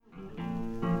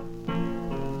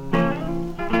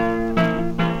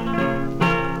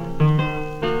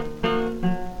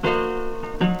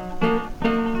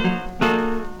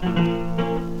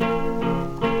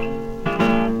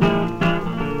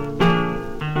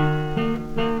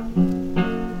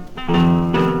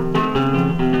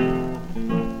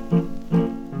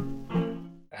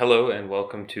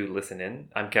welcome to Listen In.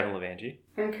 I'm Kevin Levangie.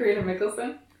 I'm Karina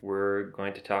Mickelson. We're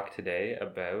going to talk today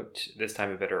about This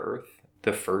Time a Better Earth,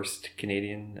 the first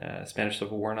Canadian Spanish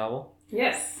Civil War novel.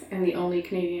 Yes, and the only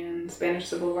Canadian Spanish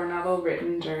Civil War novel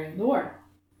written during the war.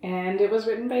 And it was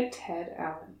written by Ted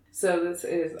Allen. So this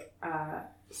is a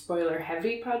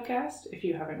spoiler-heavy podcast. If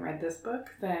you haven't read this book,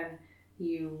 then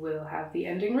you will have the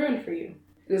ending ruined for you.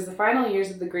 It is the final years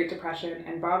of the Great Depression,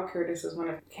 and Bob Curtis is one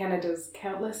of Canada's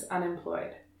countless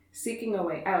unemployed. Seeking a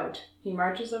way out, he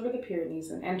marches over the Pyrenees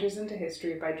and enters into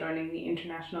history by joining the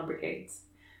International Brigades,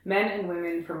 men and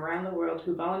women from around the world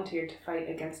who volunteered to fight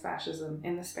against fascism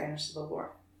in the Spanish Civil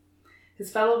War.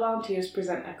 His fellow volunteers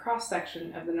present a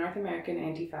cross-section of the North American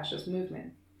anti-fascist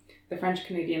movement: the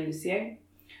French-Canadian Lucien,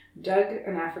 Doug,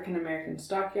 an African-American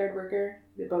stockyard worker,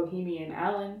 the Bohemian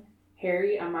Alan,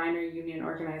 Harry, a minor union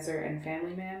organizer and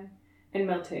family man, and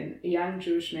Milton, a young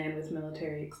Jewish man with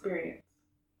military experience.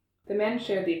 The men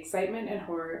shared the excitement and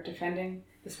horror of defending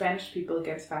the Spanish people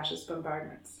against fascist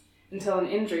bombardments, until an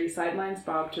injury sidelines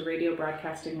Bob to radio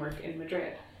broadcasting work in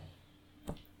Madrid.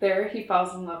 There, he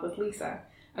falls in love with Lisa,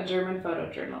 a German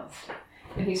photojournalist,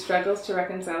 and he struggles to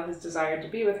reconcile his desire to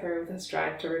be with her with his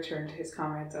drive to return to his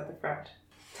comrades at the front.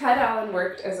 Ted Allen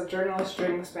worked as a journalist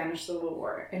during the Spanish Civil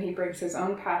War, and he brings his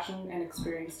own passion and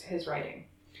experience to his writing.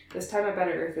 This Time a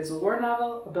Better Earth is a war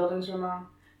novel, a bildungsroman,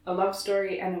 a love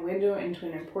story, and a window into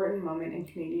an important moment in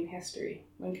Canadian history,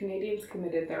 when Canadians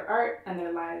committed their art and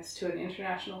their lives to an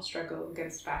international struggle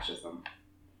against fascism.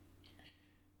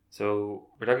 So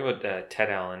we're talking about Ted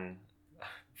Allen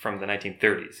from the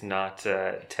 1930s, not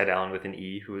Ted Allen with an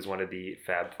E, who was one of the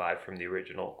Fab Five from the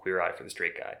original Queer Eye for the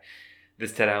Straight Guy.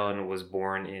 This Ted Allen was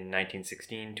born in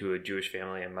 1916 to a Jewish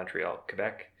family in Montreal,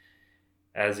 Quebec.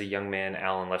 As a young man,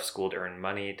 Allen left school to earn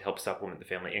money to help supplement the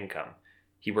family income.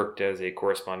 He worked as a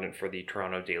correspondent for the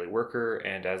Toronto Daily Worker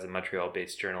and as a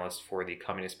Montreal-based journalist for the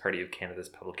Communist Party of Canada's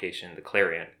publication, The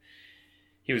Clarion.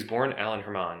 He was born Alan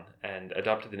Herman and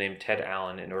adopted the name Ted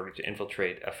Allen in order to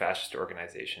infiltrate a fascist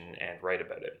organization and write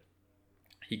about it.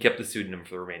 He kept the pseudonym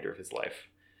for the remainder of his life.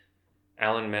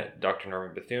 Allen met Dr.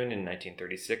 Norman Bethune in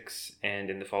 1936, and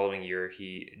in the following year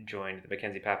he joined the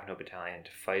Mackenzie Papineau Battalion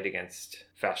to fight against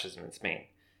fascism in Spain.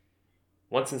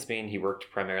 Once in Spain, he worked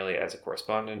primarily as a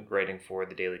correspondent, writing for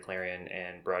the Daily Clarion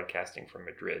and broadcasting from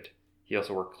Madrid. He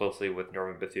also worked closely with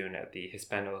Norman Bethune at the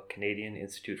Hispano-Canadian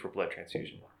Institute for Blood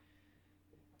Transfusion.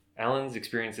 Allen's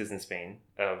experiences in Spain,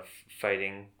 of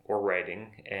fighting or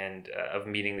writing, and of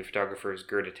meeting the photographers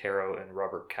Gerda Taro and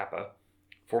Robert Capa,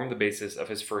 formed the basis of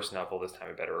his first novel, This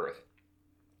Time a Better Earth.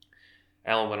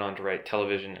 Allen went on to write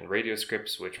television and radio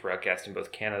scripts, which broadcast in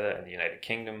both Canada and the United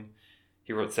Kingdom.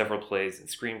 He wrote several plays and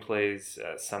screenplays,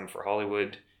 some for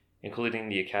Hollywood, including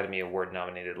the Academy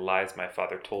Award-nominated Lies My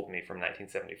Father Told Me from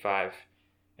 1975,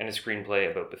 and a screenplay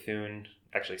about Bethune,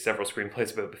 actually several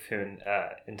screenplays about Bethune,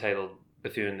 entitled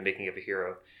Bethune, The Making of a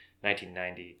Hero,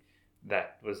 1990.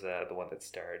 That was the one that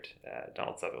starred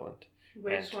Donald Sutherland.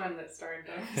 Which one that starred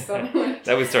Donald Sutherland?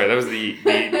 that was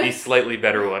the slightly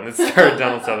better one that starred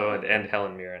Donald Sutherland and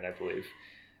Helen Mirren, I believe.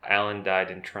 Allen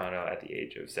died in Toronto at the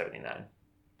age of 79.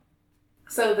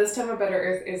 So This Time a Better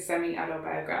Earth is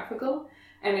semi-autobiographical,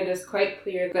 and it is quite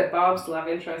clear that Bob's love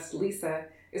interest, Lisa,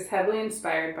 is heavily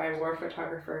inspired by war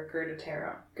photographer Gerda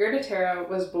Taro. Gerda Taro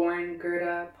was born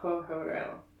Gerda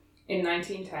Pohorel in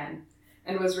 1910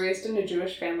 and was raised in a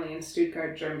Jewish family in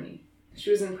Stuttgart, Germany. She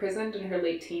was imprisoned in her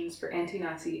late teens for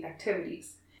anti-Nazi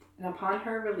activities, and upon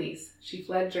her release, she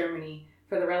fled Germany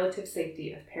for the relative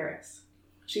safety of Paris.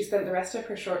 She spent the rest of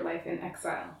her short life in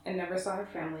exile and never saw her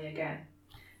family again.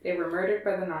 They were murdered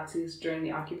by the Nazis during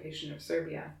the occupation of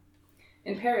Serbia.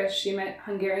 In Paris, she met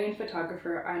Hungarian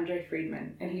photographer André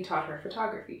Friedman, and he taught her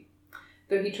photography.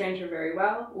 Though he trained her very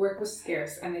well, work was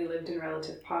scarce and they lived in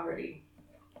relative poverty.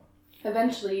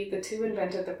 Eventually, the two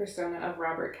invented the persona of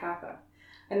Robert Capa,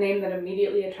 a name that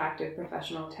immediately attracted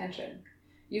professional attention.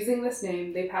 Using this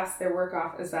name, they passed their work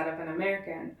off as that of an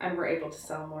American and were able to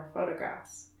sell more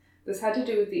photographs. This had to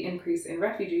do with the increase in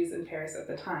refugees in Paris at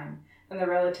the time, and the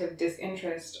relative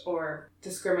disinterest or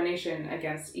discrimination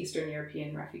against Eastern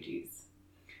European refugees.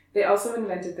 They also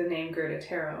invented the name Gerda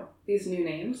Taro. These new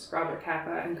names, Robert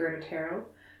Capa and Gerda Taro,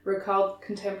 recalled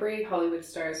contemporary Hollywood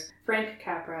stars Frank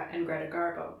Capra and Greta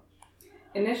Garbo.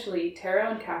 Initially, Taro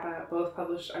and Capa both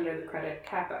published under the credit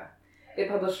Capa. They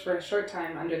published for a short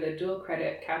time under the dual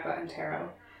credit Capa and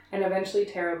Taro, and eventually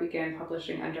Taro began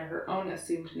publishing under her own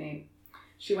assumed name.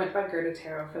 She went by Gerda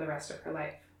Taro for the rest of her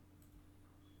life.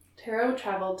 Taro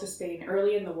traveled to Spain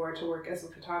early in the war to work as a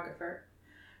photographer.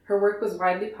 Her work was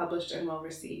widely published and well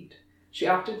received. She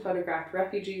often photographed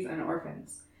refugees and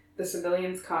orphans, the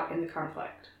civilians caught in the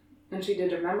conflict. and she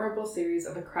did a memorable series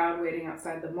of a crowd waiting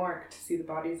outside the morgue to see the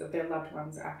bodies of their loved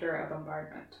ones after a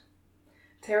bombardment.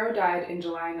 Tarot died in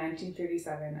July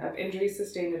 1937 of injuries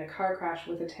sustained in a car crash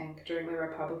with a tank during the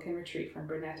Republican retreat from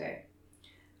Brunete.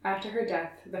 After her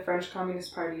death, the French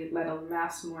Communist Party led a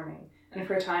mass mourning, and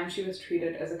for a time she was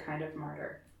treated as a kind of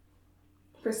martyr.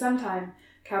 For some time,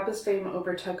 Kappa's fame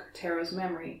overtook Tarot's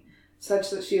memory,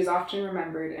 such that she is often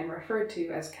remembered and referred to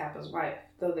as Kappa's wife,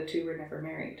 though the two were never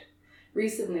married.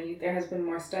 Recently, there has been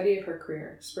more study of her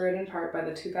career, spurred in part by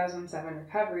the 2007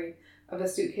 recovery of a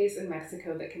suitcase in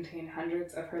Mexico that contained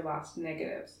hundreds of her lost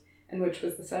negatives, and which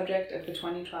was the subject of the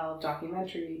 2012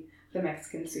 documentary, The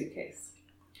Mexican Suitcase.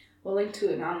 We'll link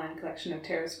to an online collection of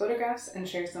Tarot's photographs and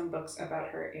share some books about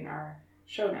her in our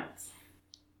show notes.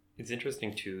 It's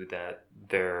interesting, too, that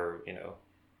their,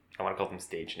 I want to call them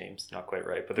stage names, not quite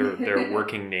right, but their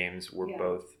working names were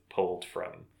both pulled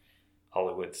from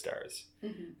Hollywood stars.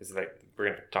 Mm-hmm. It's like, we're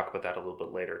going to talk about that a little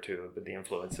bit later, too, but the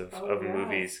influence of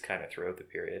movies kind of throughout the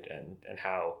period and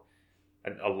how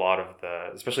a lot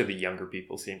of especially the younger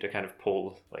people seem to kind of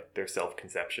pull like their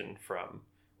self-conception from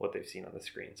what they've seen on the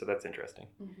screen. So that's interesting.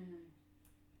 Mm-hmm.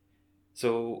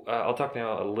 So I'll talk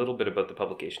now a little bit about the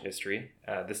publication history.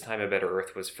 This Time a Better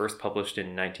Earth was first published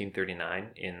in 1939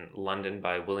 in London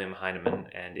by William Heinemann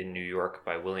and in New York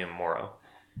by William Morrow.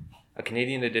 A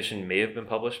Canadian edition may have been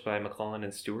published by McClellan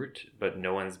and Stewart, but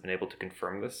no one's been able to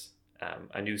confirm this.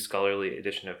 A new scholarly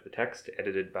edition of the text,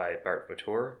 edited by Bart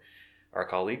Vautour, our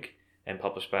colleague, and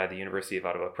published by the University of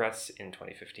Ottawa Press in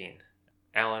 2015.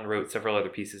 Allen wrote several other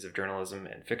pieces of journalism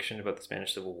and fiction about the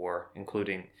Spanish Civil War,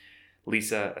 including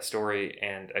Lisa, A Story,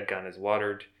 and A Gun is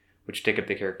Watered, which take up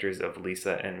the characters of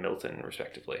Lisa and Milton,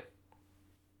 respectively.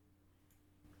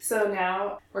 So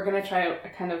now we're going to try out a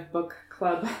kind of book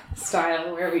club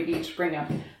style where we each bring up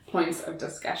points of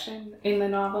discussion in the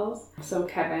novels. So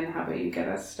Kevin, how about you get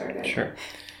us started? Sure.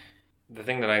 The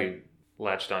thing that I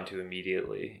latched onto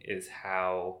immediately is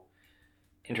how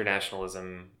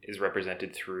internationalism is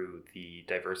represented through the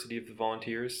diversity of the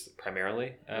volunteers,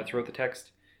 primarily throughout the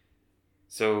text.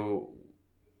 So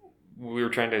we were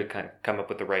trying to kind of come up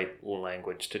with the right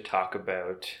language to talk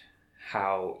about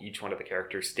how each one of the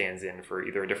characters stands in for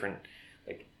either a different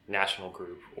like national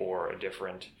group or a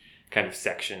different kind of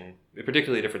section,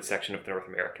 particularly a different section of the North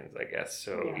Americans, I guess.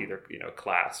 So either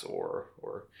class or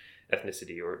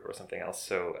ethnicity or something else.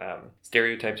 So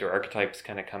stereotypes or archetypes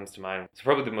kind of comes to mind. So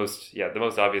probably the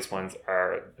most obvious ones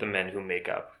are the men who make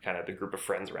up kind of the group of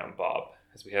friends around Bob.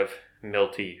 As we have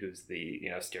Milty, who's the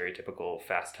stereotypical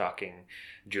fast-talking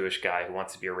Jewish guy who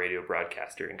wants to be a radio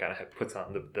broadcaster and kind of puts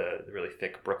on the really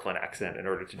thick Brooklyn accent in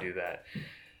order to do that.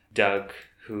 Doug,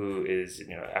 who is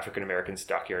African-American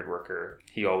stockyard worker,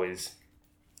 he always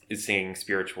is singing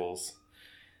spirituals.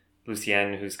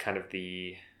 Lucien, who's kind of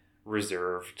the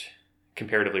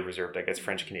comparatively reserved, I guess,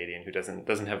 French-Canadian who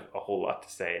doesn't have a whole lot to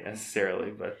say necessarily,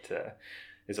 but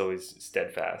is always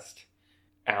steadfast.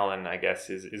 Allen, I guess,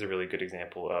 is a really good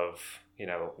example of,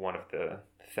 one of the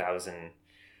 1,000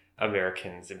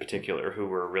 Americans in particular who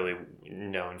were really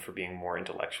known for being more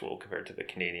intellectual compared to the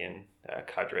Canadian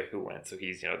cadre who went. So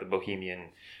he's, the bohemian,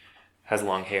 has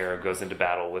long hair, goes into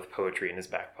battle with poetry in his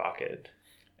back pocket.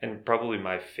 And probably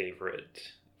my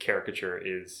favorite caricature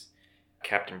is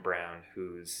Captain Brown,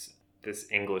 who's this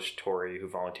English Tory who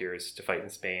volunteers to fight in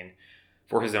Spain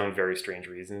for his own very strange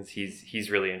reasons.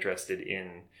 He's really interested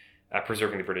in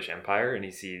preserving the British Empire, and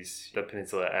he sees the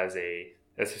peninsula as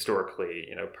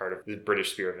historically, part of the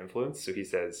British sphere of influence. So he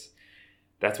says,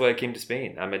 "That's why I came to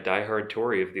Spain. I'm a diehard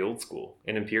Tory of the old school,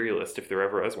 an imperialist if there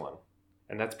ever was one.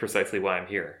 And that's precisely why I'm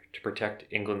here, to protect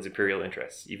England's imperial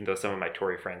interests, even though some of my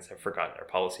Tory friends have forgotten our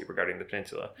policy regarding the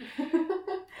peninsula."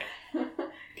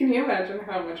 Can you imagine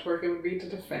how much work it would be to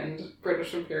defend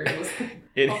British imperialism?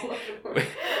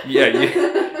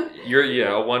 You're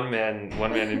a one-man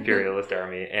imperialist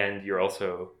army, and you're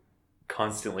also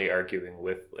constantly arguing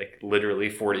with like literally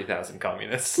 40,000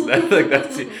 communists.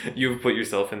 You've put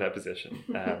yourself in that position.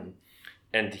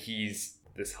 And he's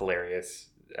this hilarious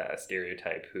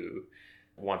stereotype who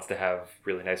wants to have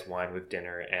really nice wine with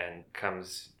dinner and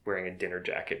comes wearing a dinner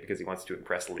jacket because he wants to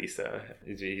impress Lisa.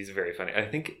 He's very funny. I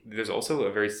think there's also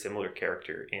a very similar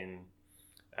character in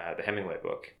the Hemingway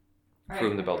book, For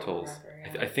Whom the Bell Tolls.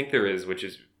 I think there is, which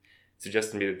is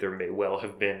suggesting to me that there may well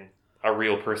have been a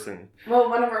real person. Well,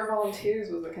 one of our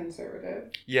volunteers was a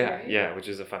conservative. Yeah, right? Yeah, which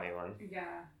is a funny one.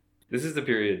 Yeah. This is the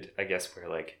period, I guess, where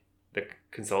like the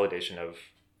consolidation of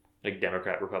like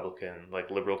Democrat, Republican, like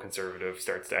liberal, conservative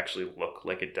starts to actually look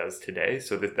like it does today.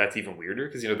 So that's even weirder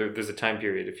because, there's a time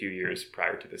period a few years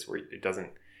prior to this where it doesn't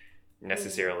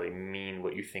necessarily mean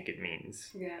what you think it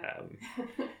means. Yeah.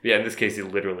 Yeah, in this case, he's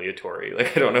literally a Tory.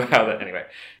 Like, I don't know how that... Anyway.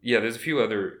 Yeah, there's a few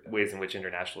other ways in which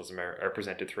internationalism are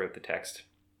presented throughout the text.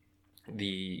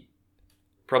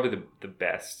 Probably the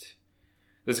best...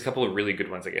 There's a couple of really good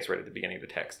ones, I guess, right at the beginning of the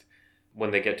text. When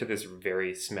they get to this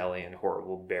very smelly and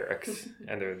horrible barracks,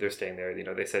 and they're staying there,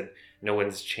 they said no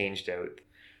one's changed out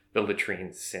the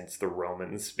latrines since the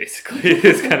Romans, basically.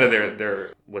 Is kind of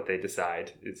their what they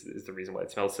decide is the reason why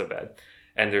it smells so bad.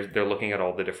 And they're looking at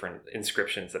all the different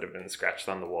inscriptions that have been scratched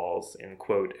on the walls in,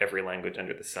 quote, every language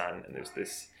under the sun. And there's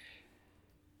this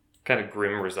kind of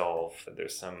grim resolve.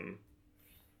 There's some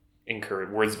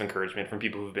words of encouragement from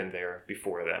people who've been there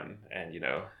before them. And,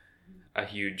 a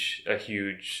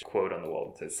huge quote on the wall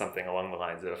that says something along the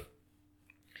lines of,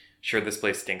 sure, this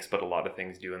place stinks, but a lot of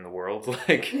things do in the world.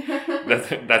 Like,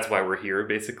 that's why we're here,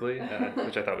 basically,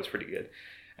 which I thought was pretty good.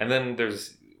 And then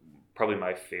there's probably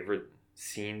my favorite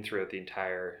scene throughout the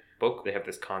entire book. They have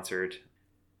this concert,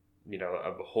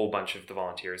 of a whole bunch of the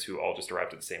volunteers who all just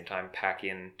arrived at the same time, pack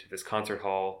into this concert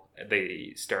hall.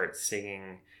 They start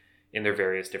singing in their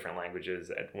various different languages.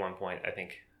 At one point, I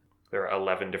think there are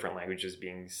 11 different languages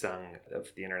being sung of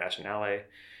the Internationale.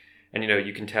 And,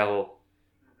 you can tell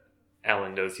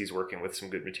Alan knows he's working with some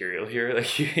good material here.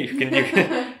 Like, you can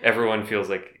everyone feels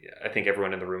like, I think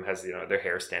everyone in the room has, their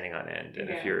hair standing on end. And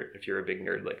if you're a big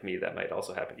nerd like me, that might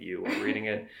also happen to you while reading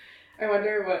it. I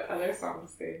wonder what other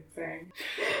songs they sang.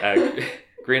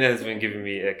 Grina has been giving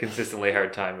me a consistently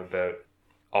hard time about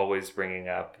always bringing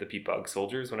up the Peatbog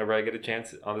Soldiers whenever I get a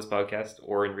chance on this podcast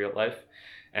or in real life.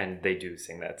 And they do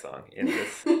sing that song in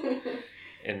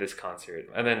this concert.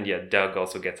 And then, Doug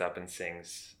also gets up and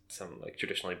sings some like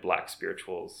traditionally black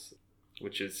spirituals,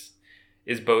 which is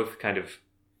both kind of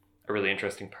a really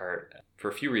interesting part for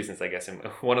a few reasons, I guess. And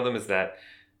one of them is that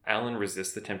Alan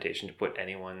resists the temptation to put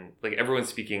anyone, like, everyone's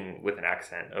speaking with an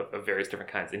accent of various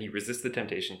different kinds, and he resists the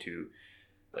temptation to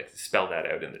like spell that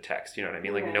out in the text. You know what I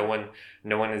mean? Like, no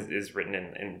one is written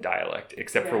in dialect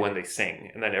except for when they sing,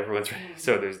 and then everyone's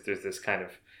so there's this kind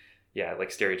of like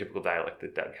stereotypical dialect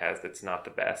that Doug has that's not the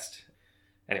best.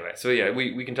 Anyway, so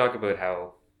we can talk about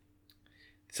how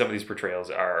some of these portrayals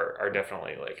are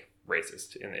definitely like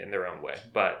racist in their own way,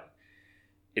 but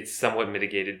it's somewhat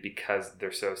mitigated because they're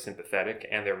so sympathetic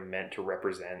and they're meant to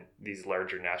represent these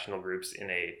larger national groups in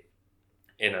a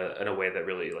way that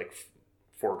really like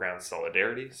foregrounds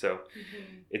solidarity. So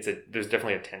there's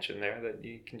definitely a tension there that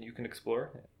you can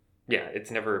explore. Yeah,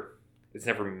 it's never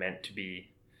meant to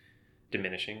be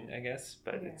diminishing, I guess,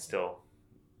 but it's still,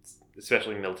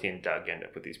 especially Milty and Doug end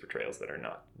up with these portrayals that are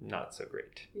not so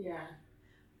great. Yeah.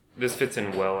 This fits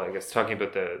in well, I guess, talking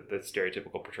about the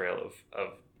stereotypical portrayal of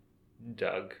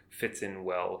Doug fits in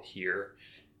well here,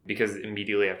 because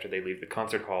immediately after they leave the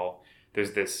concert hall,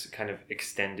 there's this kind of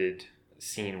extended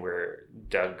scene where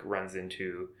Doug runs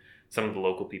into some of the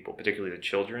local people, particularly the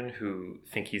children, who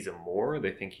think he's a Moor.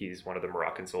 They think he's one of the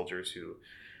Moroccan soldiers who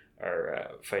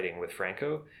are fighting with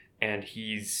Franco, and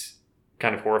he's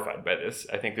kind of horrified by this.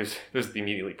 I think there's the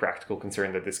immediately practical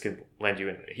concern that this could land you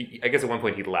in. I guess at one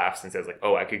point he laughs and says like,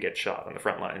 "Oh, I could get shot on the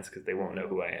front lines because they won't know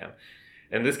who I am."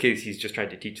 In this case, he's just trying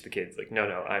to teach the kids like, no,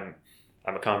 I'm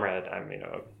a comrade. I'm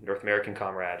a North American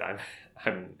comrade.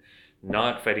 I'm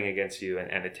not fighting against you,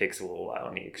 and it takes a little while,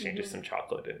 and he exchanges some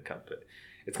chocolate and comes. But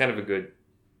it's kind of a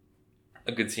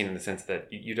good scene in the sense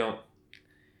that you don't,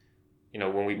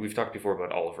 when we've talked before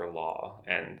about Oliver Law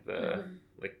and the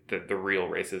real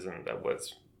racism that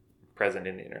was present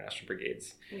in the international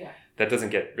brigades. Yeah. That doesn't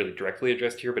get really directly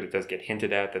addressed here, but it does get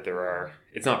hinted at that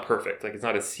it's not perfect. Like, it's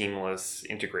not a seamless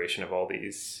integration of all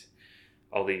these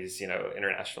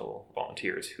international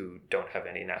volunteers who don't have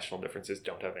any national differences,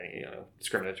 don't have any,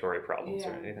 discriminatory problems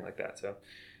or anything like that. So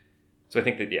I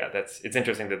think that, it's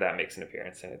interesting that makes an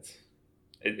appearance, and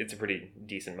it's a pretty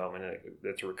decent moment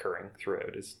that's recurring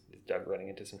throughout is Doug running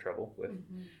into some trouble with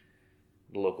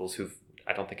the locals who've,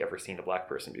 I don't think, ever seen a black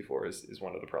person before is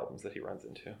one of the problems that he runs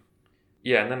into.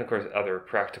 Yeah, and then, of course, other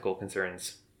practical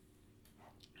concerns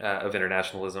of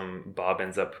internationalism. Bob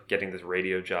ends up getting this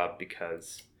radio job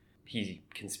because he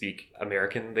can speak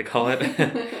American, they call it,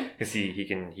 because he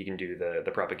can do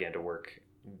the propaganda work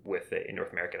with a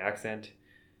North American accent.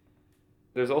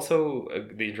 There's also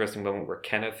the interesting moment where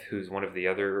Kenneth, who's one of the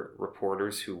other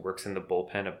reporters who works in the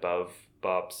bullpen above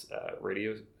Bob's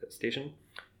radio station,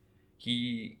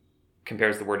 he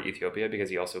compares the word Ethiopia because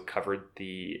he also covered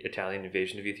the Italian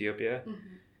invasion of Ethiopia.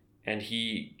 And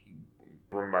he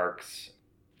remarks,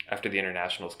 after the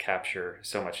Internationals capture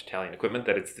so much Italian equipment,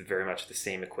 that it's very much the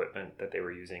same equipment that they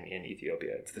were using in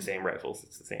Ethiopia. It's the same rifles,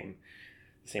 it's the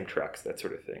same trucks, that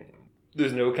sort of thing.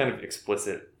 There's no kind of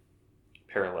explicit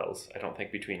parallels, I don't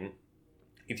think, between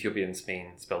Ethiopia and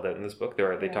Spain spelled out in this book.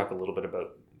 They talk a little bit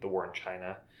about the war in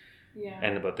China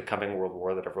and about the coming world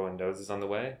war that everyone knows is on the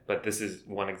way. But this is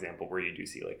one example where you do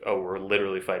see like, oh, we're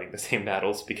literally fighting the same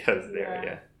battles because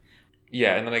they're,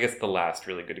 and then I guess the last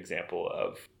really good example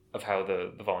of how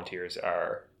the volunteers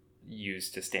are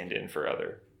used to stand in for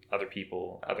other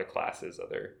people, other classes,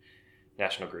 other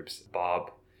national groups.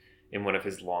 Bob, in one of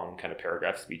his long kind of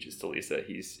paragraph speeches to Lisa,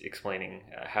 he's explaining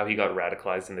how he got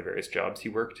radicalized in the various jobs he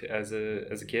worked as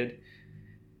a kid.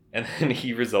 And then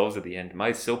he resolves at the end,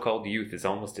 my so-called youth is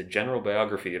almost a general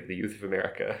biography of the youth of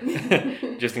America.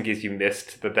 Just in case you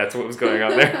missed that's what was going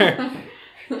on there.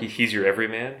 He's your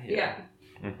everyman? Yeah.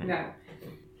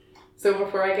 So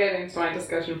before I get into my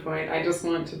discussion point, I just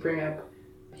want to bring up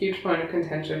a huge point of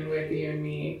contention with you and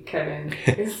me, Kevin,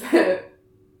 is that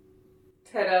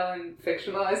Ted Allen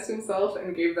fictionalized himself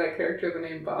and gave that character the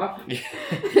name Bob.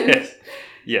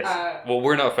 Yes. Well,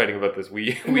 we're not fighting about this.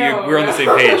 We're on the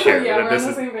same page here. Yeah, we're on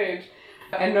the same page.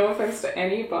 And no offense to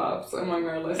any Bobs among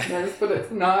our listeners, but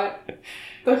it's not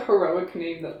the heroic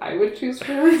name that I would choose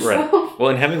for myself. Right. Well,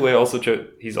 and Hemingway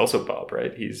he's also Bob,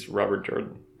 right? He's Robert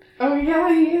Jordan. Oh,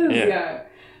 yeah, he is. Yeah.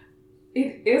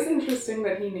 It is interesting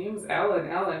that he names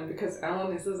Alan because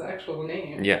Alan is his actual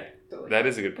name. Yeah. That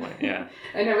is a good point, yeah.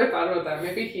 I never thought about that.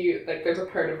 Maybe there's a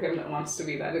part of him that wants to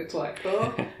be that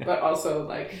intellectual, but also,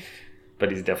 But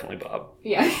he's definitely Bob.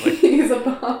 Yeah, he's a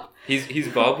Bob. He's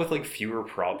Bob with, fewer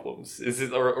problems.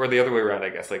 Or the other way around, I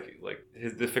guess.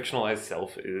 The fictionalized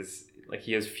self is,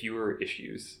 he has fewer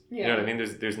issues. Yeah. You know what I mean?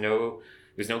 There's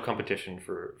no competition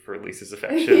for Lisa's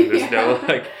affection. There's no,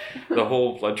 the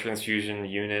whole blood transfusion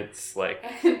units,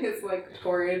 his,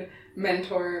 torrid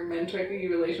mentor-mentee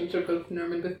relationship with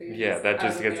Norman Bethune. Yeah, that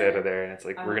just gets out of there, and it's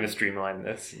we're going to streamline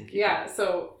this.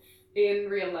 So in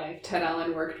real life, Ted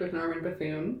Allen worked with Norman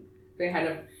Bethune. They had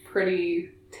a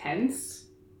pretty tense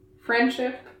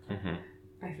friendship,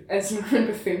 as Norman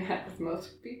Bethune had with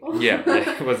most people. Yeah,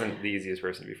 he wasn't the easiest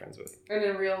person to be friends with. And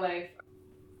in real life,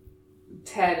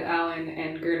 Ted Allen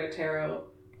and Gerda Taro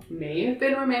may have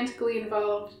been romantically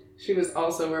involved. She was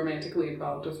also romantically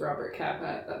involved with Robert Capa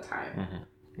at that time.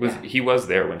 He was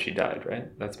there when she died,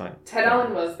 right? That's fine. Ted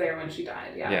Allen was there when she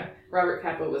died, yeah. Robert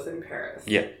Capa was in Paris.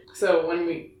 Yeah. So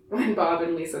when Bob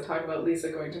and Lisa talk about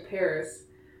Lisa going to Paris,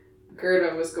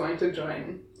 Gerda was going to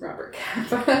join Robert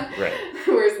Capa. Right.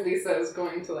 Whereas Lisa is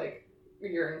going to,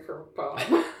 yearn for Bob.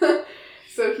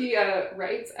 So he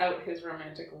writes out his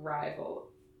romantic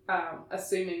rival,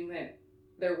 assuming that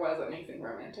there was anything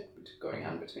romantic going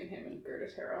on between him and Gerda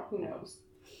Taro. Who knows?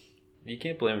 You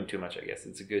can't blame him too much, I guess.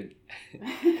 It's a good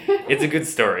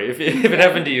story. If it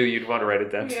happened to you, you'd want to write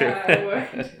it down too. Yeah,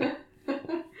 I would.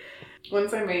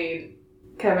 Once I made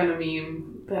Kevin a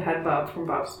meme that had Bob from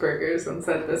Bob's Burgers and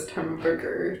said this term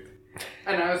burger,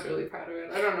 and I was really proud of it.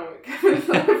 I don't know what Kevin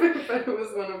thought of it, but it was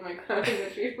one of my crowning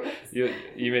achievements. You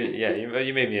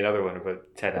made me another one about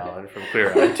Ted Allen from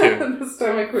Queer Eye too. The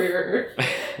stomach Queer.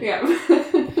 Yeah.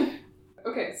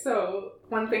 Okay, so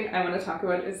one thing I want to talk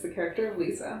about is the character of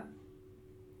Lisa.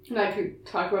 And I could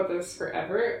talk about this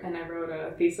forever, and I wrote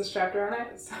a thesis chapter on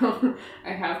it, so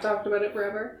I have talked about it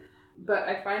forever. But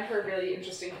I find her a really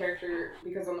interesting character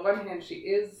because on the one hand, she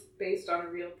is based on a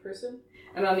real person,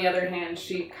 and on the other hand,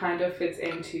 she kind of fits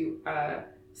into a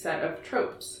set of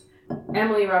tropes.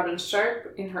 Emily Robbins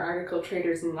Sharp, in her article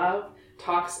Traders in Love,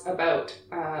 talks about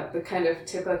the kind of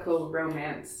typical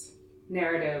romance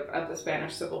narrative of the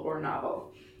Spanish Civil War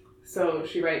novel. So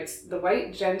she writes, the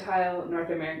white, Gentile, North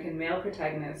American male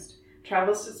protagonist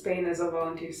travels to Spain as a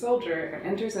volunteer soldier and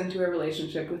enters into a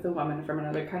relationship with a woman from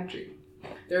another country.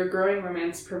 Their growing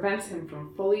romance prevents him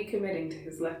from fully committing to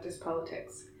his leftist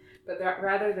politics, but that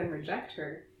rather than reject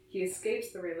her, he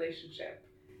escapes the relationship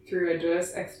through a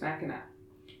deus ex machina.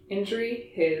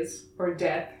 Injury, his, or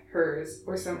death, hers,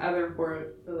 or some other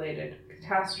war-related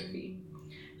catastrophe.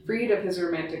 Freed of his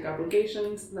romantic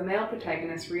obligations, the male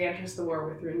protagonist re-enters the war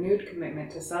with renewed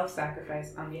commitment to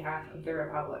self-sacrifice on behalf of the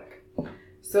Republic.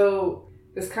 So,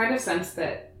 this kind of sense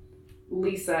that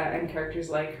Lisa and characters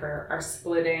like her are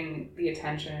splitting the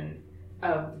attention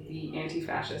of the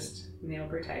anti-fascist male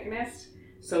protagonist,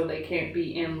 so they can't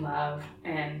be in love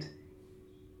and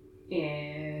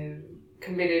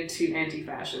committed to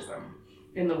anti-fascism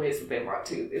in the ways that they want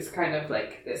to. It's kind of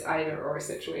like this either-or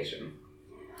situation.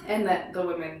 And that the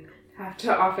women have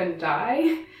to often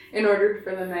die in order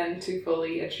for the men to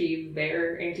fully achieve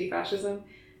their anti-fascism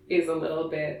is a little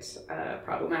bit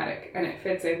problematic. And it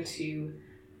fits into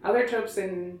other tropes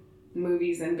in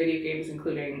movies and video games,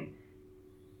 including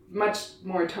much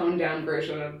more toned-down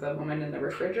version of The Woman in the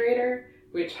Refrigerator,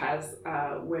 which has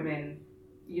women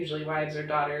usually wives or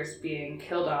daughters, being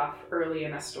killed off early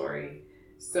in a story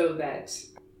so that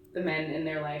the men in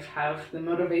their life have the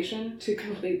motivation to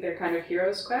complete their kind of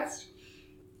hero's quest.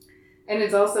 And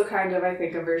it's also kind of, I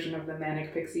think, a version of the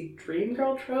manic pixie dream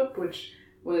girl trope, which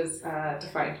was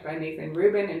defined by Nathan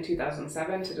Rubin in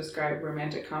 2007 to describe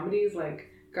romantic comedies like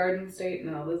Garden State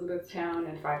and Elizabethtown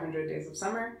and 500 Days of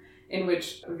Summer, in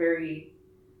which a very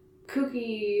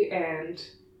kooky and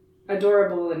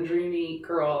adorable and dreamy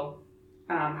girl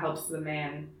helps the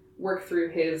man work through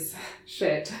his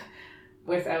shit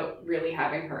without really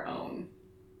having her own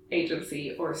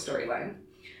agency or storyline.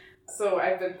 So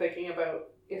I've been thinking about,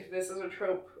 if this is a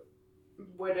trope,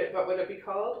 what would it be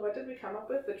called? What did we come up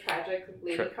with? The tragic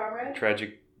lady comrade?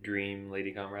 Tragic dream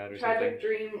lady comrade or tragic something?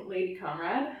 Dream lady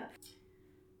comrade.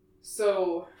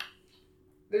 So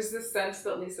there's this sense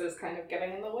that Lisa is kind of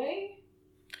getting in the way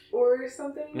or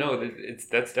something? No,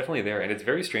 that's definitely there. And it's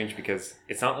very strange because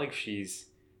it's not like she's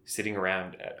sitting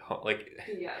around at home. Like,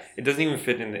 yes. It doesn't even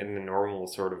fit in the normal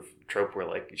sort of trope where,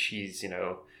 like, she's,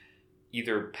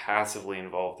 either passively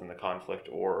involved in the conflict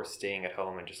or staying at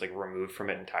home and just, like, removed from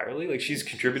it entirely. Like, she's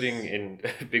contributing in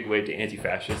a big way to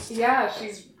anti-fascist. Yeah,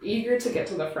 she's eager to get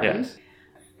to the front. Yeah.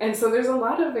 And so there's a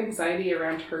lot of anxiety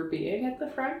around her being at the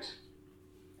front.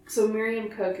 So Miriam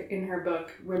Cook, in her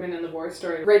book, Women in the War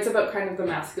Story, writes about kind of the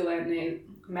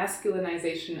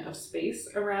masculinization of space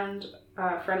around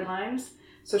front lines.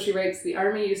 So she writes, the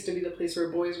army used to be the place where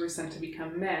boys were sent to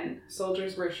become men.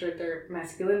 Soldiers were assured their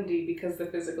masculinity because the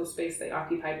physical space they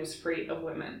occupied was free of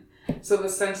women. So the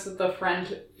sense that the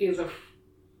front is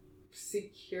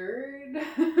secured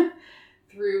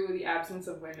through the absence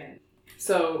of women.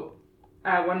 So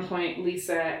at one point,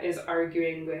 Lisa is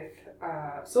arguing with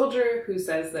a soldier who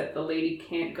says that the lady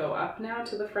can't go up now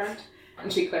to the front.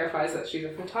 And she clarifies that she's a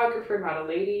photographer, not a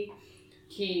lady.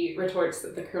 He retorts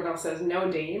that the colonel says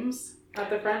no dames at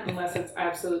the front unless it's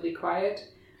absolutely quiet,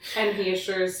 and he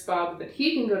assures Bob that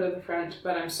he can go to the front,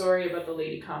 but I'm sorry about the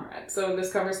lady comrade. So in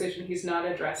this conversation, he's not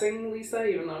addressing Lisa,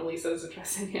 even though Lisa is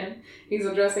addressing him. He's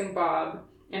addressing Bob,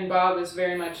 and Bob is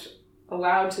very much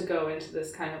allowed to go into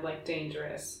this kind of like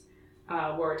dangerous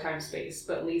wartime space,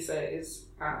 but Lisa is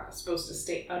supposed to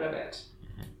stay out of it.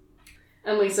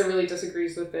 And Lisa really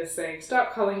disagrees with this, saying,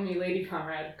 stop calling me lady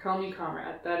comrade, call me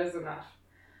comrade, that is enough.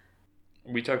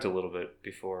 We talked a little bit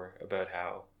before about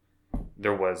how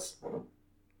there was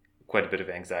quite a bit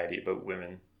of anxiety about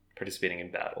women participating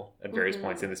in battle at various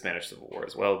points in the Spanish Civil War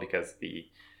as well, because the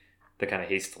kind of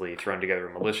hastily thrown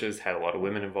together militias had a lot of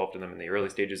women involved in them in the early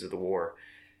stages of the war.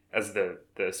 As the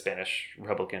Spanish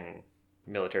Republican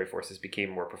military forces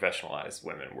became more professionalized,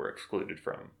 women were excluded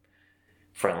from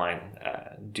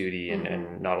frontline duty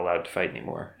and not allowed to fight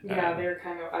anymore. Yeah, they were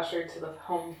kind of ushered to the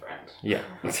home front. Yeah,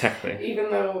 exactly.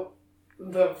 Even though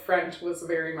the front was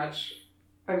very much,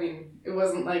 it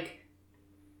wasn't like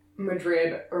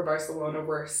Madrid or Barcelona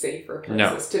were safer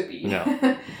places to be.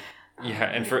 No. Yeah,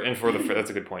 and for that's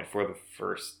a good point. For the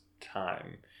first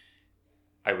time,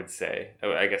 I would say,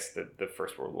 I guess the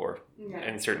First World War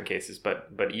in certain cases,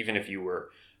 but even if you were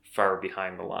far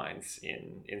behind the lines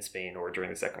in Spain or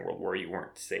during the Second World War, you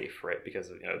weren't safe, right?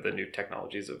 Because of the new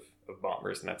technologies of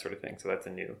bombers and that sort of thing. So that's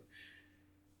a new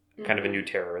kind of a new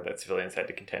terror that civilians had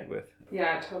to contend with.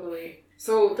 Yeah, totally.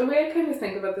 So the way I kind of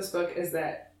think about this book is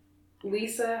that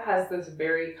Lisa has this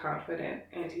very confident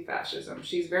anti-fascism.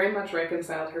 She's very much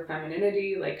reconciled her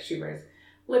femininity, like she wears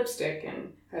lipstick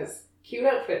and has cute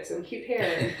outfits and cute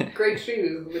hair and great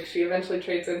shoes, which she eventually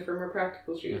trades in for more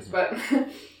practical shoes. But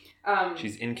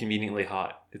she's inconveniently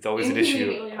hot. It's always an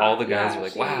issue. Hot. All the guys are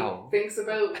like, wow. Thinks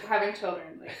about having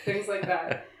children, like things like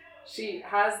that. She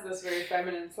has this very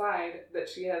feminine side that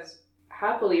she has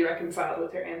happily reconciled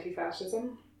with her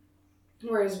anti-fascism.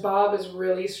 Whereas Bob is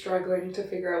really struggling to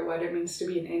figure out what it means to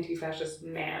be an anti-fascist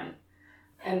man.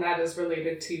 And that is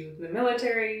related to the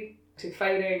military, to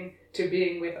fighting, to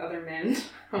being with other men,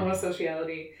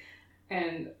 homosexuality.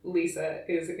 And Lisa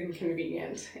is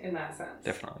inconvenient in that sense.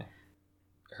 Definitely.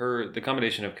 The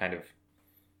combination of kind of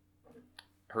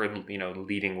her,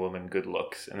 leading woman, good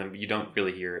looks, and then you don't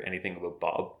really hear anything about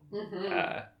Bob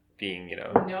being,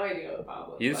 no idea what Bob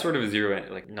looks he's like. Sort of a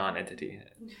zero, non-entity.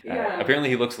 Yeah. Apparently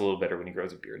he looks a little better when he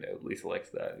grows a beard out. Lisa likes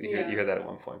that. You hear that at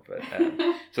one point, but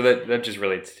so that just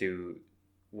relates to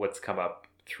what's come up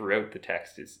throughout the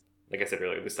text is, like I said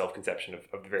earlier, the self-conception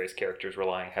of the various characters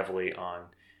relying heavily on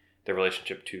their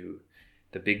relationship to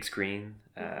the big screen,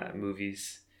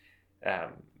 movies.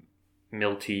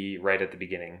 Milty, right at the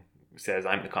beginning, says,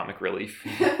 I'm the comic relief,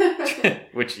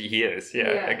 which he is.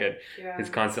 Again, he's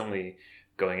constantly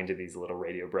going into these little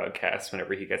radio broadcasts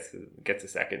whenever he gets a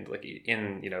second. Like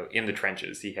in the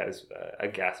trenches, he has a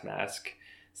gas mask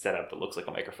setup that looks like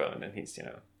a microphone, and he's,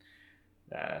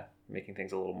 making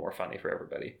things a little more funny for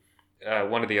everybody.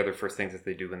 One of the other first things that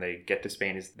they do when they get to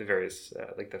Spain is the various,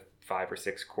 like the 5 or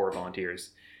 6 core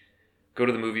volunteers go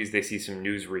to the movies, they see some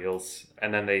newsreels,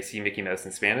 and then they see Mickey Mouse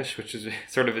in Spanish, which is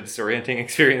sort of a disorienting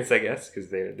experience, I guess, because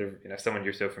they're someone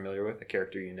you're so familiar with, a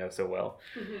character you know so well,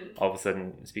 all of a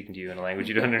sudden speaking to you in a language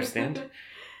you don't understand.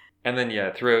 And then,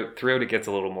 throughout it gets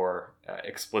a little more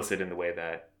explicit in the way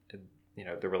that,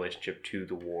 the relationship to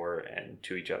the war and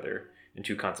to each other and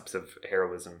to concepts of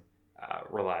heroism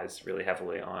relies really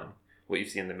heavily on what you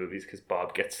see in the movies, because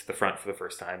Bob gets to the front for the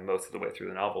first time most of the way through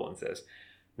the novel and says,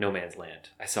 "No man's land.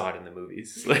 I saw it in the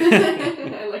movies."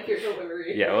 I like your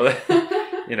delivery. Yeah,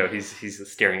 well, he's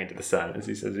staring into the sun, as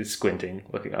he says. He's squinting,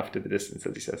 looking off to the distance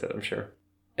as he says that, I'm sure.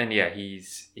 And yeah,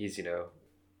 he's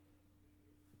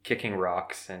kicking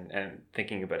rocks and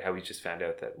thinking about how he's just found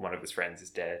out that one of his friends is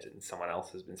dead and someone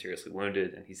else has been seriously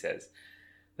wounded. And he says,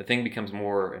 "The thing becomes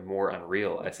more and more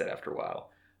unreal," I said after a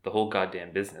while. "The whole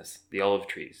goddamn business. The olive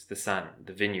trees, the sun,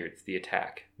 the vineyards, the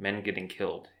attack, men getting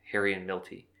killed, Harry and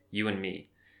Milty, you and me."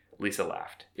 Lisa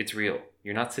laughed. "It's real.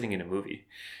 You're not sitting in a movie."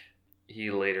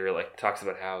 He later talks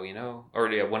about how,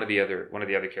 one of the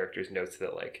other characters notes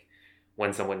that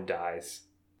when someone dies,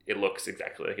 it looks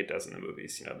exactly like it does in the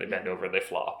movies. They bend over, they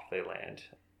flop, they land.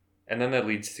 And then that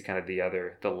leads to kind of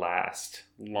the last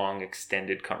long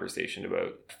extended conversation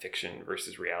about fiction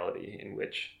versus reality, in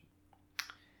which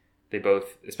they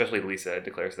both, especially Lisa,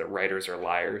 declares that writers are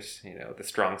liars. The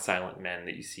strong silent men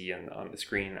that you see on the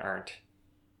screen aren't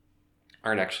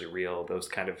actually real. Those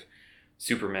kind of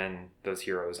supermen, those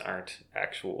heroes aren't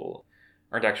actual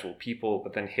people.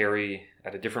 But then Harry,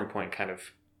 at a different point, kind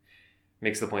of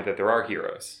makes the point that there are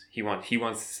heroes. He wants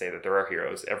to say that there are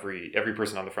heroes. Every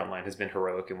person on the front line has been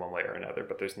heroic in one way or another,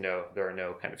 but there are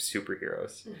no kind of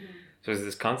superheroes. Mm-hmm. So there's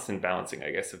this constant balancing,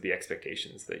 I guess, of the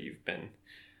expectations that you've been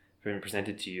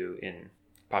presented to you in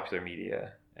popular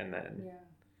media, and then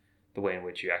the way in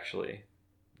which you actually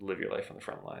live your life on the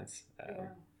front lines.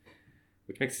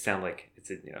 Which makes it sound like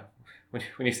it's when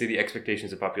you say the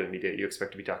expectations of popular media, you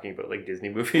expect to be talking about Disney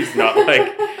movies, not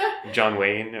John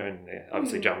Wayne, and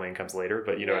obviously John Wayne comes later,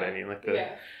 but you know what I mean, the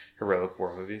heroic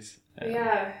war movies.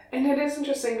 Yeah, and it is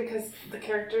interesting because the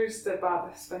characters that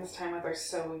Bob spends time with are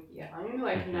so young,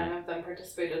 none of them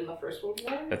participated in the First World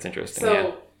War. That's interesting.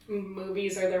 So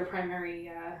movies are their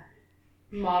primary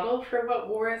model for what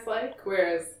war is like,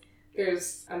 whereas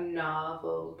there's a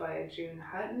novel by June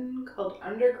Hutton called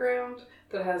Underground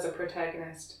that has a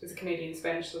protagonist. It's a Canadian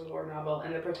Spanish Civil War novel,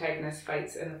 and the protagonist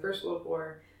fights in the First World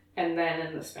War and then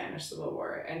in the Spanish Civil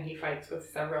War, and he fights with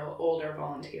several older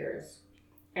volunteers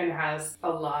and has a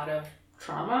lot of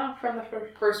trauma from the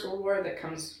First World War that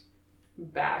comes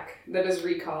back, that is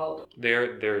recalled.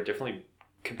 They're definitely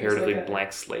comparatively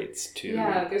blank slates to...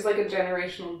 Yeah, there's a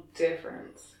generational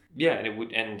difference. Yeah,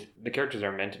 and the characters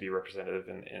are meant to be representative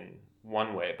in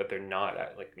one way, but they're not.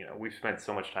 We've spent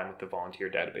so much time with the volunteer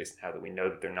database now that we know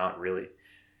that they're not really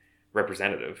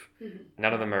representative. Mm-hmm.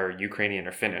 None of them are Ukrainian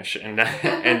or Finnish, and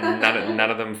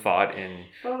none of them fought in.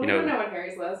 Well, we don't know what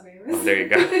Harry's last name is. There you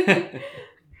go.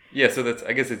 Yeah, so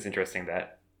I guess it's interesting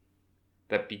that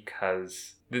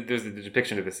because there's the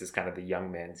depiction of this as kind of the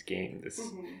young man's game.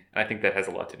 And I think that has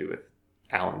a lot to do with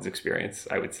Alan's experience,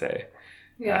 I would say.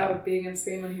 Yeah, being in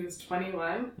Spain when he was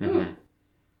 21. Mm-hmm.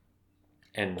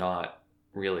 And not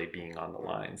really being on the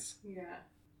lines. Yeah.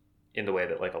 In the way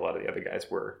that a lot of the other guys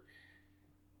were.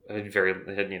 Had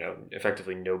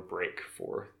effectively no break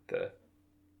for the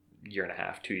year and a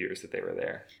half, 2 years that they were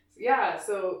there. Yeah,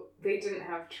 so they didn't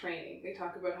have training. They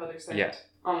talk about how they're sent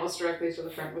almost directly to the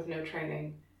front with no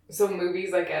training. So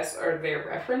movies, I guess, are their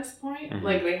reference point.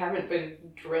 Mm-hmm. They haven't been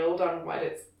drilled on what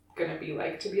it's going to be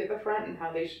like to be at the front and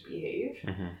how they should behave.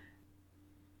 Mm-hmm.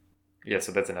 Yeah,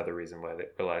 so that's another reason why they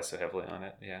rely so heavily on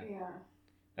it. Yeah.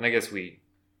 And I guess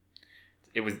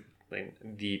it was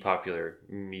the popular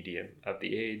medium of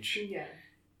the age. Yeah.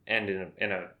 And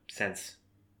in a sense,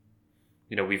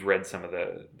 we've read some of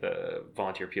the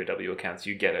volunteer POW accounts.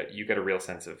 You get a real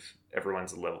sense of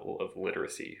everyone's level of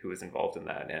literacy who is involved in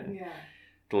that, and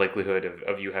the likelihood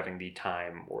of you having the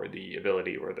time or the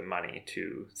ability or the money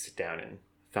to sit down and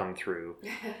thumb through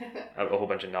a whole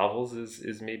bunch of novels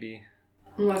is maybe...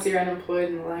 Unless you're unemployed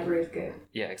and the library's good.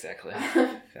 Yeah, exactly.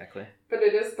 Exactly. But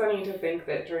it is funny to think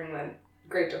that during the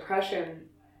Great Depression,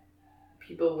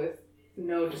 people with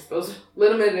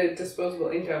limited disposable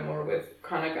income or with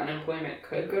chronic unemployment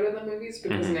could go to the movies,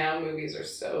 because now movies are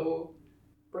so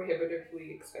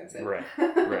prohibitively expensive. Right.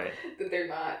 that they're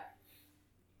not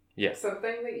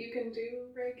something that you can do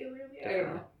regularly. Definitely. I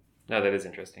don't know. No, that is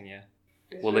interesting, yeah.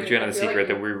 We'll let you in on the secret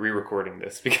that we're re-recording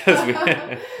this because we...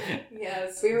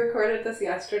 Yes, we recorded this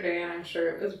yesterday and I'm sure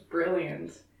it was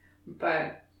brilliant,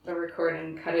 but the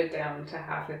recording cut it down to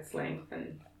half its length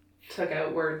and took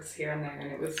out words here and there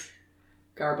and it was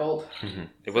garbled. Mm-hmm.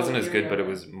 It wasn't as good, but it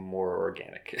was more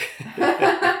organic.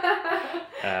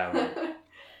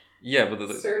 Yeah,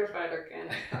 but certified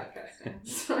organic podcasting.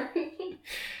 Sorry.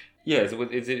 Yeah,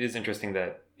 it is interesting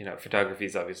that, you know, photography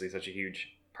is obviously such a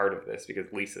huge part of this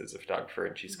because Lisa is a photographer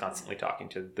and she's constantly talking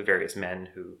to the various men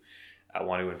who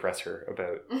want to impress her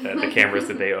about the cameras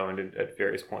that they owned at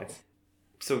various points.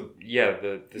 So yeah,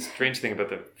 the strange thing about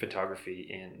the photography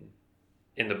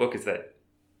in the book is that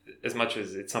as much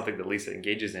as it's something that Lisa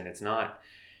engages in, it's not.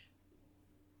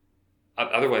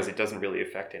 Otherwise, it doesn't really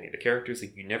affect any of the characters.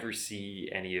 Like you never see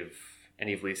any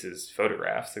of Lisa's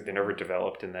photographs. Like they're never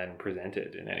developed and then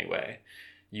presented in any way.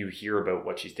 You hear about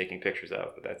what she's taking pictures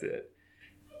of, but that's it.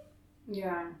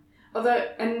 Yeah. Although,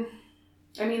 and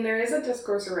I mean, there is a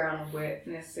discourse around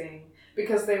witnessing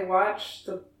because they watch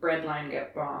the bread line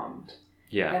get bombed.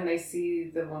 Yeah. And they see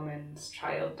the woman's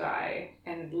child die,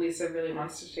 and Lisa really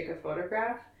wants to take a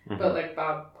photograph, but like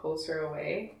Bob pulls her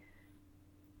away.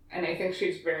 And I think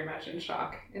she's very much in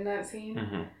shock in that scene.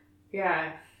 Mm-hmm.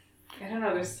 Yeah. I don't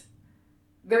know,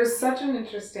 there's such an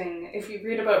interesting, if you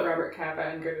read about Robert Capa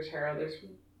and Gerda Taro,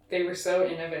 they were so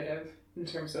innovative in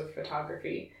terms of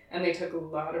photography, and they took a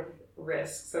lot of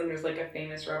risks, and there's like a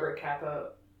famous Robert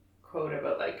Capa quote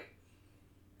about like,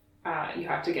 you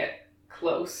have to get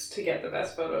close to get the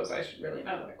best photos. I should really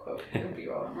know that quote. It would be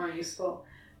a lot more useful.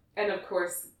 And of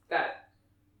course, that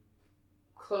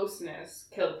closeness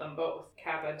killed them both.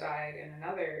 Capa died in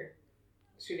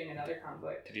shooting another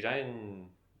conflict. Did he die in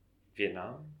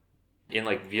Vietnam? In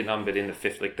like Vietnam, but in the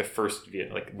first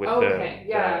Vietnam, like with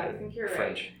I think you're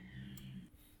French.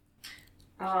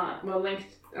 Right.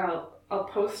 I'll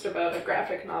post about a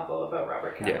graphic novel about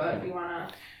Robert Capa if you want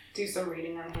to do some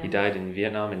reading on him. He died in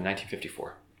Vietnam in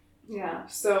 1954. Yeah,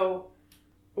 so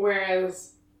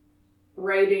whereas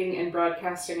writing and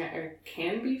broadcasting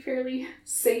can be fairly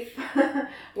safe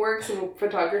works, and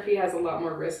photography has a lot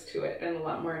more risk to it and a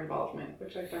lot more involvement,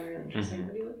 which I find really interesting. Mm-hmm.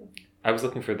 What are you looking for? I was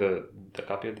looking for the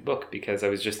copy of the book because I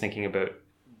was just thinking about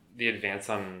the advance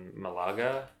on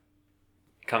Malaga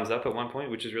comes up at one point,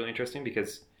 which is really interesting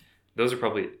because those are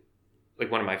probably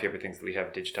like one of my favorite things that we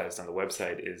have digitized on the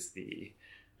website is the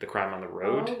Crime on the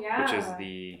Road, which is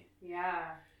the...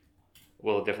 Yeah.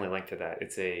 We'll definitely link to that.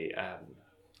 It's a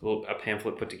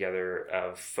pamphlet put together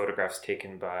of photographs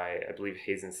taken by, I believe,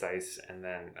 Hazen Seiss, and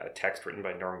then a text written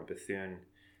by Norman Bethune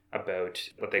about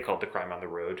what they called the Crime on the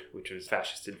Road, which was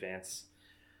fascist advance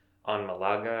on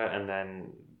Malaga, and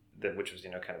then which was,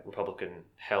 kind of Republican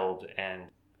held, and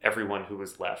everyone who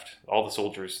was left, all the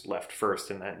soldiers left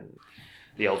first, and then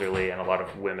the elderly and a lot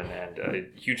of women and a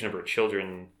huge number of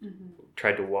children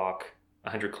tried to walk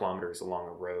 100 kilometers along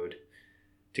a road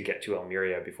to get to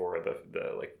Almeria before I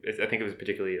think it was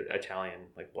particularly Italian,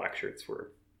 like black shirts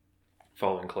were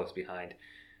following close behind,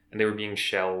 and they were being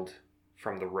shelled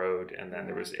from the road, and then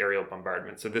there was aerial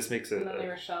bombardment. So this makes it... And then they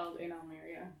were shelled in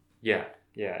Almeria. Yeah,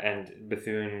 and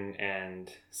Bethune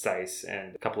and Seiss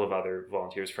and a couple of other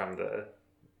volunteers from the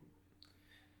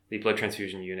blood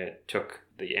transfusion unit took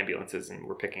the ambulances and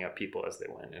were picking up people as they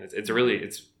went. And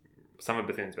it's some of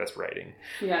Bethune's best writing.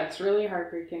 Yeah, it's really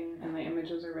heartbreaking, and the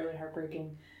images are really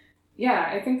heartbreaking. Yeah,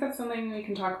 I think that's something we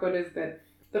can talk about is that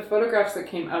the photographs that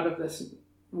came out of this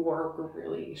war were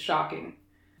really shocking.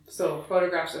 So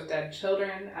photographs of dead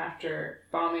children after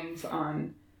bombings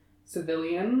on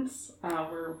civilians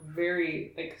were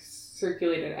very,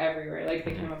 circulated everywhere. They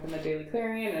came up in the Daily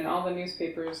Clarion and all the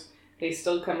newspapers. They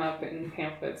still come up in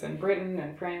pamphlets in Britain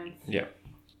and France. Yeah.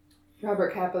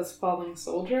 Robert Capa's Falling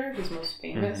Soldier, his most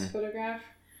famous photograph,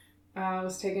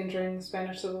 was taken during the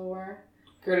Spanish Civil War.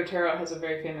 Gerda Taro has a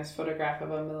very famous photograph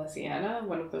of a miliciana,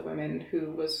 one of the women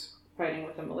who was fighting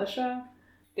with a militia,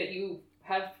 that you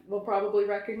will probably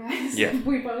recognize if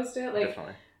we post it.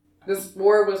 Definitely. This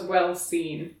war was well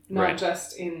seen, not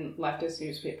just in leftist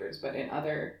newspapers, but in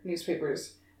other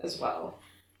newspapers as well.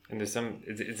 And it's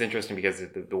interesting because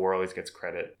the war always gets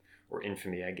credit, or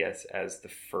infamy, I guess, as the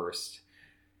first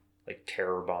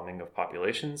terror bombing of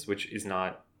populations, which is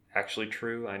not actually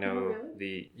true. I know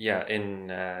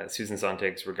in Susan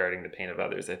Sontag's Regarding the Pain of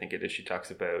Others, I think it is, she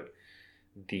talks about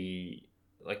the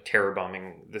terror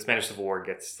bombing. The Spanish Civil War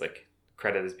gets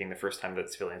credit as being the first time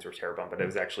that civilians were terror bombed, but it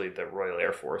was actually the Royal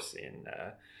Air Force in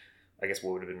I guess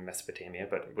what would have been Mesopotamia,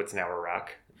 but what's now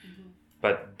Iraq.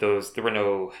 But there were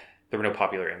no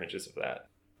popular images of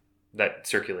that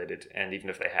circulated, and even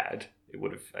if they had, it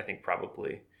would have, I think,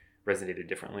 probably resonated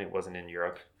differently. It wasn't in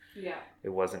Europe. Yeah. It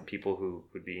wasn't people who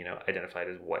would be, identified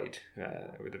as white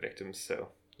were the victims. So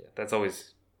yeah, that's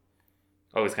always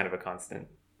kind of a constant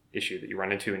issue that you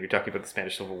run into when you're talking about the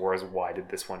Spanish Civil War, is why did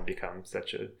this one become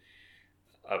such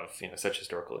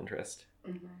historical interest?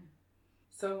 Mm-hmm.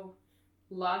 So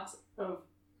lots of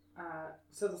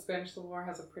so the Spanish Civil War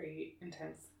has a pretty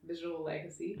intense visual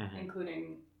legacy, Mm-hmm.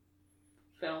 including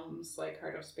films like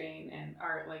Heart of Spain and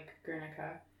art like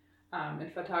Guernica.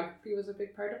 And photography was a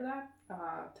big part of that.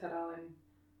 Ted Allen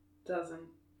doesn't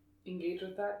engage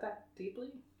with that deeply.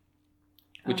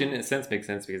 Which in a sense makes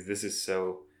sense, because this is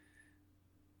so...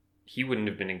 He wouldn't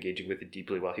have been engaging with it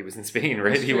deeply while he was in Spain,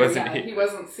 right? True, He wasn't. Yeah, he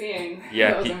wasn't seeing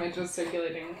those images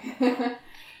circulating.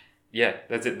 Yeah,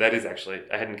 that's it. That is actually,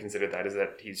 I hadn't considered that. Is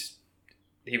that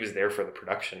he was there for the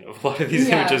production of a lot of these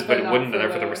images, but it wouldn't be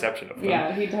there for the reception of them.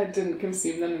 Yeah, he didn't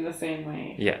consume them in the same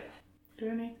way. Yeah. Do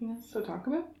you have anything else to talk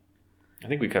about? I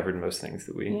think we covered most things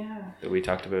that we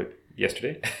talked about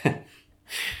yesterday.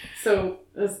 So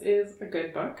this is a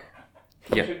good book.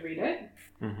 You should read it.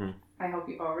 Mm-hmm. I hope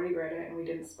you already read it and we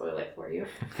didn't spoil it for you.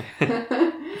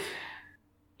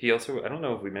 He also, I don't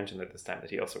know if we mentioned it this time,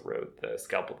 that he also wrote The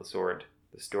Scalpel, the Sword,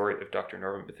 the story of Dr.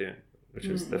 Norman Bethune, which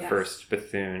was the first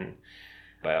Bethune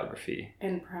biography.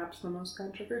 And perhaps the most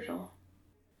controversial.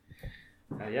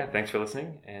 Thanks for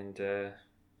listening, and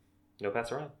no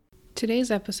pass around.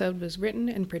 Today's episode was written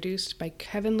and produced by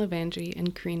Kevin Levangie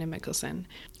and Karina Mickelson,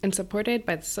 and supported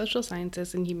by the Social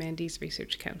Sciences and Humanities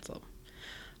Research Council.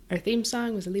 Our theme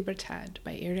song was Libertad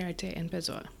by Iriarte and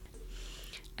Pessoa.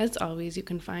 As always, you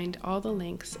can find all the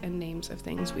links and names of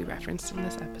things we referenced in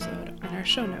this episode on our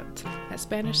show notes at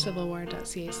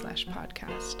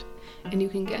SpanishCivilWar.ca/podcast. And you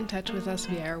can get in touch with us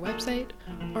via our website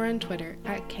or on Twitter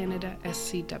at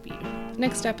CanadaSCW.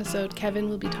 Next episode, Kevin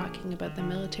will be talking about the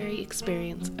military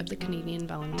experience of the Canadian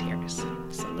Volunteers.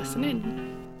 So listen in.